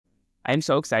I'm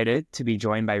so excited to be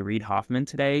joined by Reid Hoffman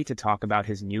today to talk about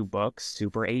his new book,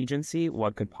 Superagency,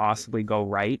 What Could Possibly Go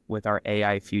Right with Our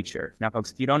AI Future. Now, folks,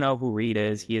 if you don't know who Reid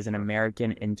is, he is an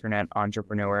American internet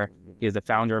entrepreneur. He is the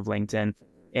founder of LinkedIn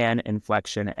and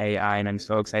Inflection AI, and I'm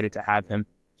so excited to have him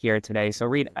here today. So,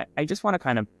 Reid, I just want to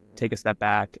kind of take a step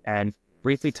back and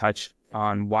briefly touch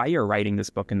on why you're writing this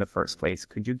book in the first place.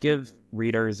 Could you give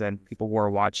readers and people who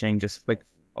are watching just a quick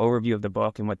overview of the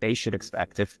book and what they should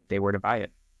expect if they were to buy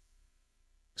it?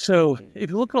 So if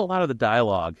you look at a lot of the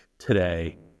dialogue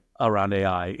today around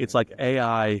AI, it's like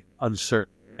AI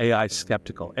uncertain, AI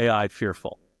skeptical, AI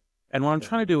fearful. And what I'm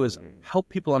trying to do is help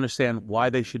people understand why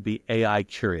they should be AI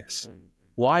curious,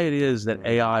 why it is that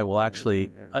AI will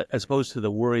actually, as opposed to the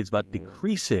worries about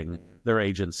decreasing their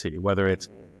agency, whether it's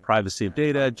privacy of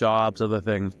data, jobs, other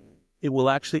things, it will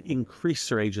actually increase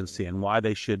their agency and why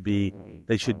they should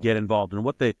get involved and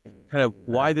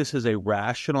why this is a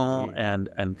rational and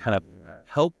kind of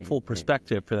helpful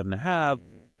perspective for them to have,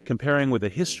 comparing with the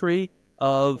history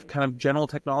of kind of general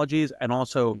technologies and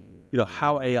also,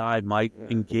 how AI might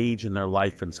engage in their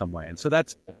life in some way. And so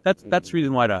that's the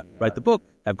reason why to write the book,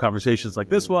 have conversations like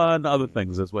this one, other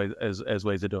things as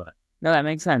ways of doing it. No, that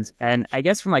makes sense. And I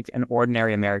guess from like an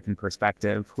ordinary American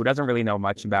perspective, who doesn't really know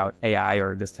much about AI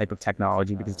or this type of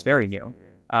technology because it's very new,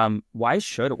 why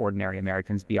should ordinary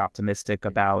Americans be optimistic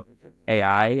about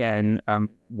AI and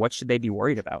what should they be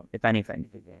worried about, if anything?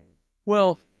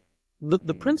 Well,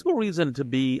 the principal reason to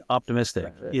be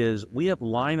optimistic is we have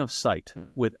line of sight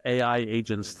with AI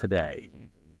agents today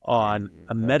on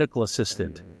a medical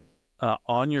assistant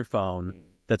on your phone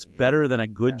that's better than a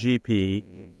good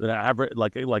GP,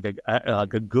 like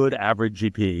a good average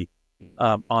GP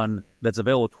that's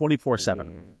available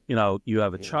 24/7. You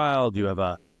have a child, you have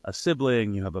a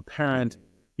sibling, you have a parent,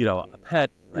 a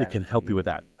pet, it can help you with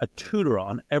that. A tutor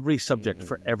on every subject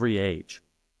for every age.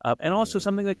 And also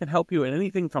something that can help you in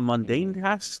anything from mundane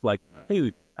tasks like,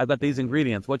 hey, I've got these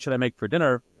ingredients, what should I make for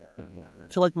dinner?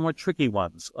 To like more tricky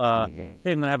ones. Hey, I'm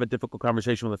going to have a difficult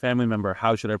conversation with a family member.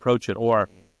 How should I approach it? Or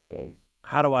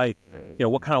how do I,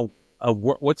 what kind of,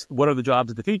 what are the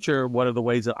jobs of the future? What are the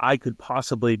ways that I could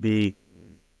possibly be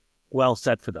well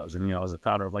set for those? And, as a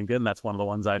founder of LinkedIn, that's one of the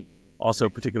ones I'm also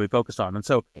particularly focused on. And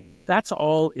so that's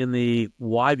all in the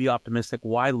why be optimistic,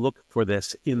 why look for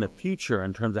this in the future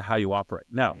in terms of how you operate.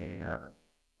 Now,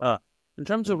 in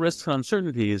terms of risks and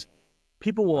uncertainties,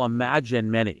 people will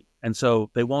imagine many. And so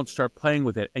they won't start playing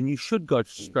with it. And you should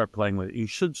start playing with it. You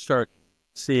should start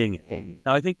seeing it.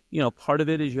 Now, I think, part of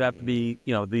it is you have to be,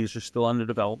 these are still under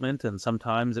development. And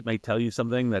sometimes it may tell you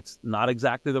something that's not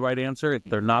exactly the right answer.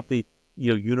 They're not the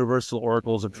universal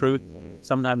oracles of truth.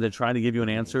 Sometimes they're trying to give you an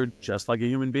answer just like a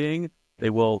human being. They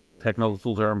will,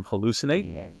 technical term,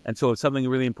 hallucinate. And so if something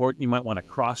really important, you might want to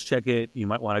cross-check it. You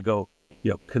might want to go,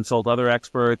 consult other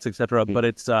experts, etc. But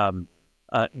it's,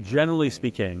 generally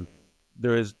speaking,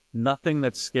 there is nothing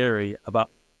that's scary about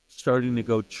starting to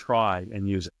go try and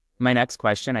use it. My next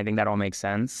question, I think that all makes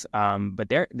sense. But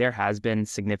there has been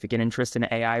significant interest in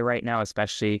AI right now,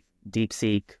 especially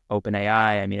DeepSeek,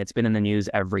 OpenAI. I mean, it's been in the news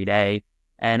every day.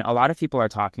 And a lot of people are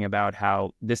talking about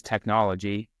how this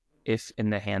technology, if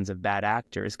in the hands of bad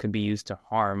actors, could be used to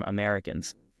harm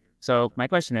Americans. So my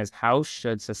question is, how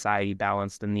should society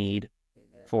balance the need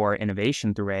for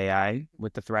innovation through AI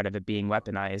with the threat of it being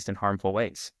weaponized in harmful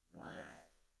ways?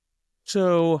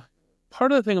 So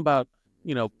part of the thing about,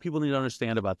 people need to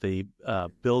understand about the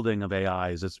building of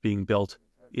AI is it's being built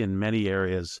in many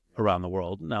areas around the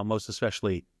world. Now, most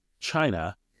especially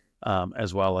China,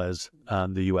 as well as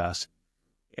the U.S.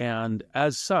 And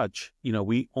as such,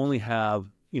 we only have,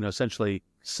 essentially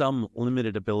some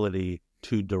limited ability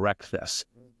to direct this.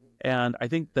 And I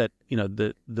think that,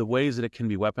 the ways that it can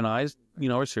be weaponized,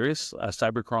 are serious.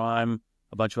 Cybercrime,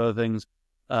 a bunch of other things.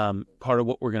 Part of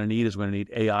what we're going to need is we're going to need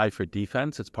AI for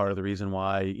defense. It's part of the reason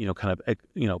why,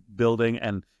 building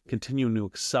and continuing to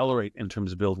accelerate in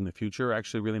terms of building the future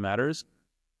actually really matters.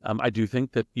 I do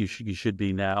think that you should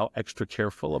be now extra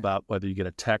careful about whether you get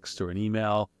a text or an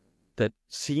email that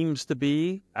seems to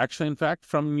be actually, in fact,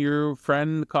 from your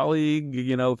friend, colleague,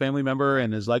 family member,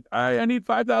 and is like, I need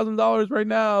 $5,000 right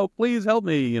now. Please help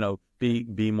me.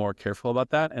 Be more careful about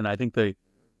that. And I think the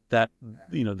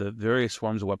various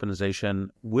forms of weaponization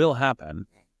will happen.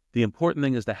 The important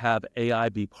thing is to have AI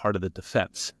be part of the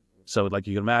defense. So like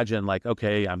you can imagine, like,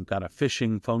 okay, I've got a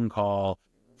phishing phone call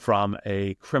from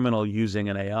a criminal using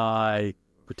an AI,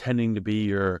 pretending to be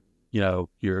your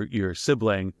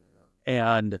sibling.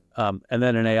 And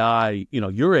then an AI,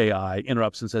 your AI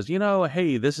interrupts and says,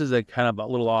 hey, this is a kind of a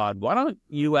little odd. Why don't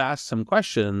you ask some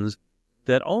questions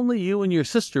that only you and your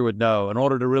sister would know in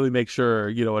order to really make sure,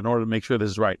 in order to make sure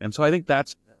this is right. And so I think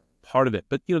that's part of it.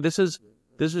 But, this is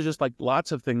just like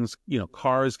lots of things,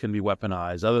 cars can be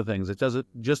weaponized, other things. It doesn't,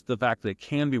 just the fact that it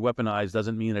can be weaponized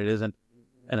doesn't mean it isn't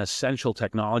an essential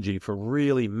technology for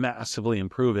really massively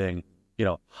improving,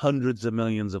 hundreds of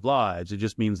millions of lives. It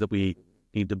just means that we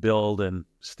need to build and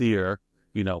steer,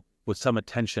 with some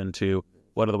attention to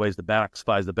what are the ways to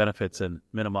maximize the benefits and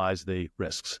minimize the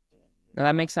risks. Now,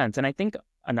 that makes sense. And I think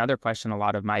another question a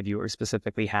lot of my viewers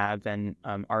specifically have and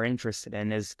are interested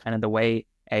in is kind of the way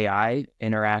AI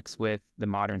interacts with the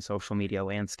modern social media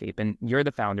landscape. And you're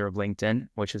the founder of LinkedIn,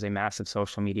 which is a massive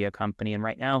social media company. And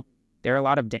right now, there are a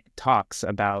lot of talks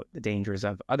about the dangers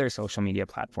of other social media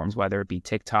platforms, whether it be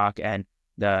TikTok and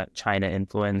the China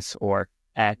influence or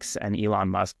X and Elon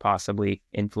Musk possibly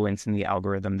influencing the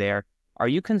algorithm there. Are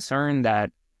you concerned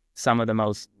that some of the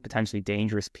most potentially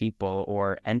dangerous people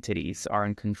or entities are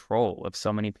in control of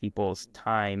so many people's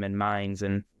time and minds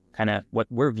and kind of what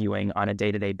we're viewing on a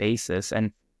day-to-day basis?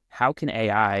 And how can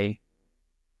AI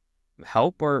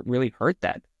help or really hurt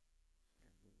that?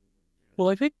 Well,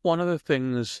 I think one of the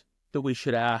things that we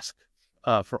should ask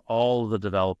for all the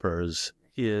developers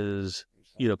is,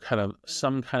 kind of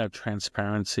some kind of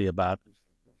transparency about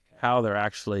how they're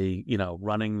actually,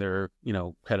 running their,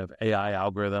 kind of AI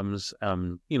algorithms,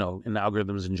 and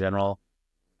algorithms in general.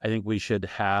 I think we should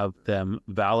have them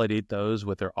validate those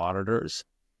with their auditors.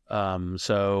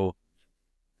 So,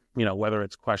 whether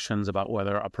it's questions about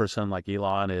whether a person like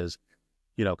Elon is,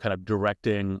 kind of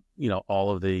directing,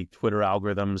 all of the Twitter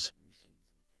algorithms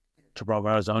to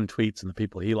promote his own tweets and the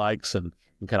people he likes and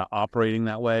kind of operating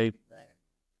that way,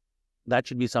 that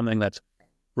should be something that's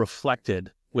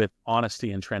reflected with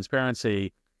honesty and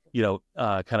transparency,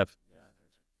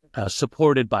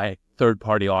 supported by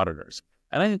third-party auditors.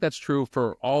 And I think that's true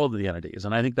for all of the entities.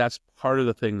 And I think that's part of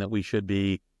the thing that we should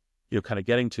be, kind of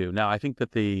getting to. Now, I think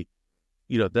that the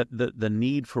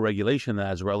need for regulation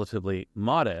that is relatively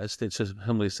modest. It's just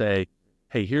simply say,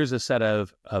 hey, here's a set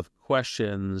of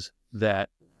questions that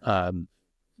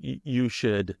you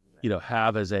should,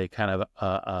 have as a kind of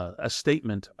a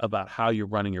statement about how you're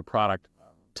running your product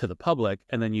to the public,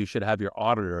 and then you should have your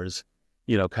auditors,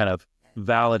 kind of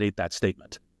validate that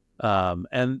statement.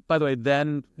 And by the way,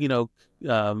 then,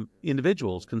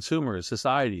 individuals, consumers,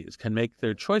 societies can make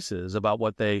their choices about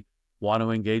what they want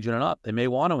to engage in or not. They may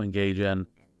want to engage in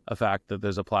a fact that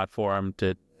there's a platform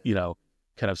that,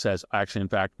 kind of says, actually, in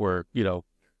fact, we're,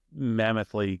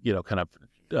 mammothly, kind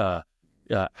of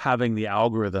having the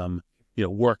algorithm,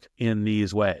 work in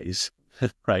these ways,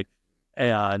 right?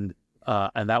 And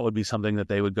that would be something that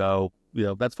they would go,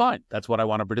 that's fine. That's what I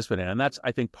want to participate in. And that's,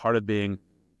 I think, part of being,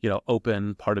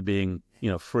 open, part of being,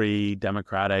 free,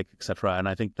 democratic, et cetera. And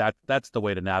I think that's the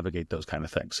way to navigate those kind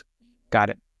of things. Got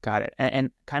it.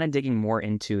 And kind of digging more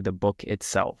into the book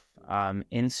itself,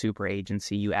 in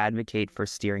Superagency, you advocate for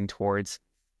steering towards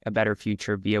a better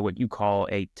future via what you call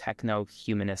a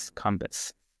techno-humanist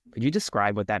compass. Could you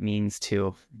describe what that means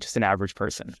to just an average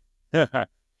person?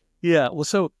 Yeah. Well,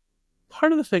 so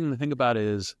part of the thing to think about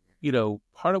is,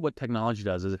 part of what technology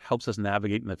does is it helps us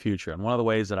navigate in the future. And one of the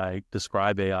ways that I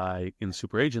describe AI in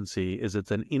Superagency is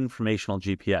it's an informational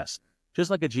GPS.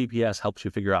 Just like a GPS helps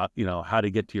you figure out, how to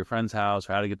get to your friend's house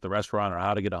or how to get to the restaurant or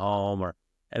how to get home or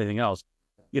anything else.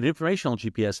 An informational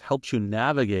GPS helps you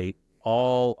navigate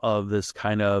all of this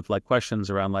kind of like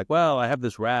questions around like, well, I have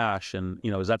this rash and,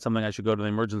 is that something I should go to the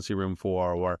emergency room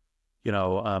for? Or,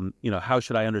 how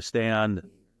should I understand,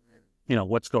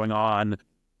 what's going on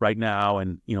right now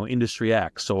in, industry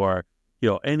X or,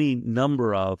 any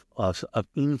number of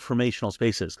informational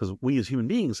spaces, because we as human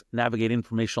beings navigate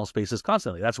informational spaces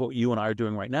constantly. That's what you and I are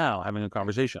doing right now, having a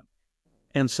conversation.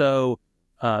 And so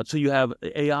you have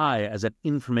AI as an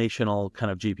informational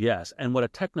kind of GPS. And what a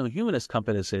techno-humanist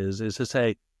compass is to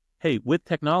say, hey, with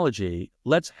technology,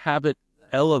 let's have it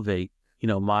elevate,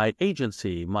 my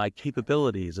agency, my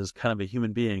capabilities as kind of a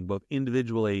human being, both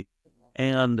individually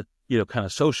and, kind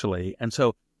of socially. And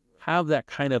so have that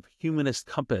kind of humanist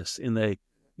compass in the,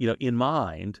 in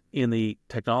mind, in the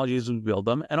technologies we build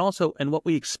them, and also in what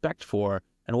we expect for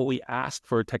and what we ask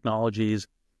for technologies,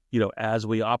 as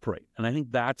we operate. And I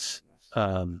think that's,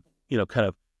 that's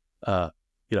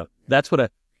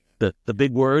what the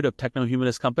big word of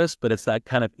techno-humanist compass, but it's that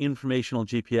kind of informational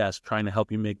GPS trying to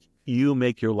help you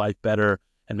make your life better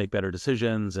and make better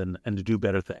decisions and to do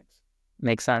better things.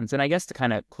 Makes sense. And I guess to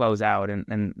kind of close out,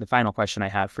 and the final question I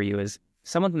have for you is,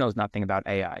 someone who knows nothing about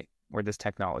AI or this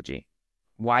technology,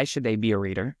 why should they be a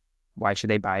reader? Why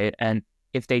should they buy it? And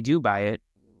if they do buy it,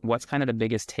 what's kind of the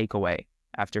biggest takeaway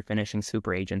after finishing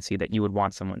Superagency that you would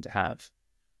want someone to have?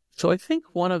 So I think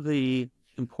one of the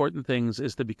important things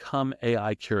is to become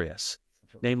AI curious.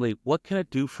 Namely, what can it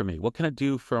do for me? What can it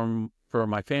do for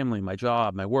my family, my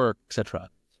job, my work, etc.?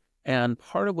 And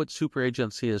part of what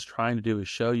Superagency is trying to do is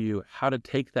show you how to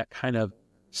take that kind of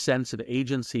sense of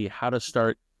agency, how to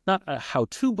start, not a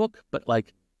how-to book, but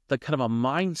like the kind of a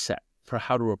mindset for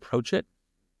how to approach it.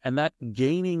 And that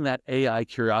gaining that AI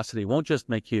curiosity won't just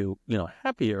make you,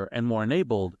 happier and more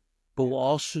enabled, but will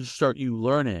also start you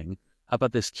learning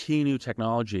about this key new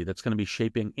technology that's going to be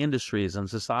shaping industries and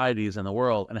societies in the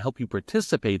world and help you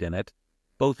participate in it,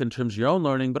 both in terms of your own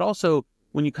learning, but also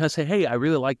when you kind of say, hey, I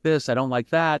really like this, I don't like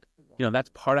that,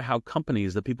 that's part of how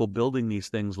companies, the people building these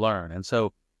things, learn. And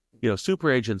so,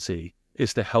 Superagency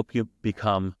is to help you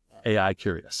become AI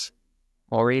curious.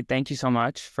 Well, Reid, thank you so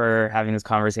much for having this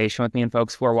conversation with me. And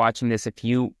folks who are watching this, if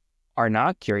you are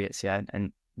not curious yet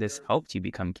and this helped you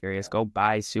become curious, go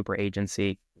buy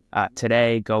Superagency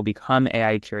today. Go become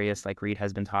AI curious like Reid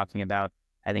has been talking about.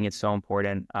 I think it's so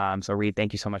important. So Reid,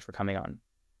 thank you so much for coming on.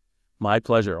 My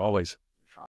pleasure, always.